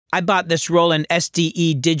I bought this Roland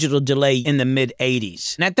SDE digital delay in the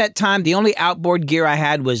mid-'80s. And at that time, the only outboard gear I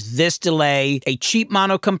had was this delay, a cheap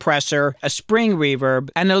mono compressor, a spring reverb,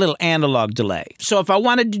 and a little analog delay. So if I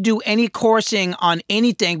wanted to do any chorusing on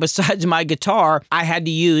anything besides my guitar, I had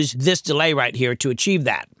to use this delay right here to achieve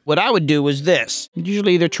that. What I would do was this. I'd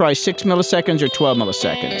usually either try 6 milliseconds or 12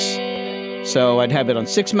 milliseconds. So I'd have it on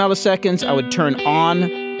 6 milliseconds. I would turn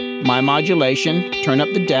on my modulation, turn up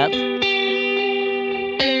the depth.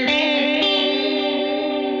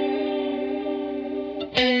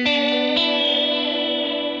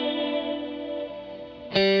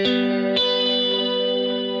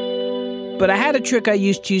 But I had a trick I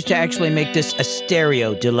used to actually make this a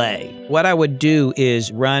stereo delay. What I would do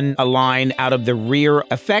is run a line out of the rear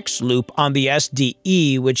effects loop on the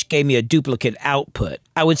SDE, which gave me a duplicate output.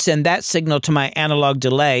 I would send that signal to my analog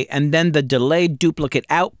delay and then the delayed duplicate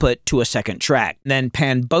output to a second track, then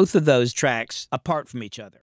pan both of those tracks apart from each other.